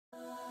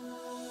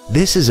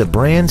This is a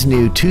brand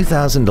new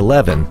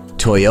 2011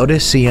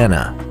 Toyota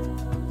Sienna.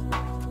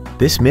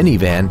 This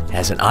minivan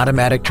has an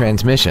automatic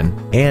transmission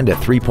and a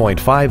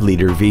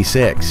 3.5-liter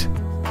V6.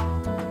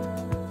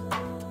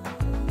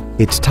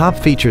 Its top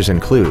features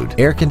include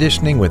air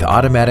conditioning with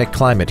automatic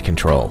climate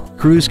control,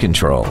 cruise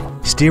control,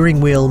 steering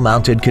wheel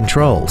mounted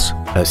controls,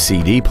 a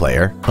CD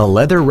player, a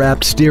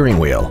leather-wrapped steering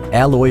wheel,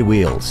 alloy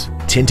wheels,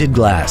 tinted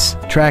glass,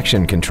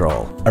 traction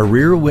control, a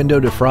rear window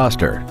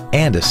defroster,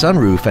 and a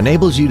sunroof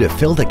enables you to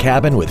fill the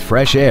cabin with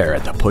fresh air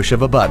at the push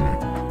of a button.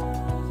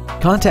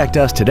 Contact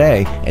us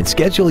today and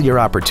schedule your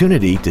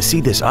opportunity to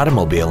see this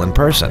automobile in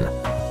person.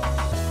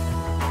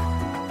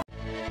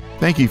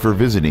 Thank you for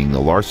visiting the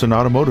Larson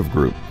Automotive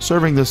Group,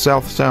 serving the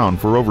South Sound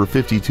for over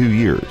 52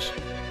 years.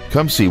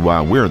 Come see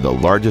why we're the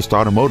largest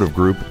automotive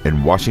group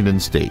in Washington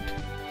State.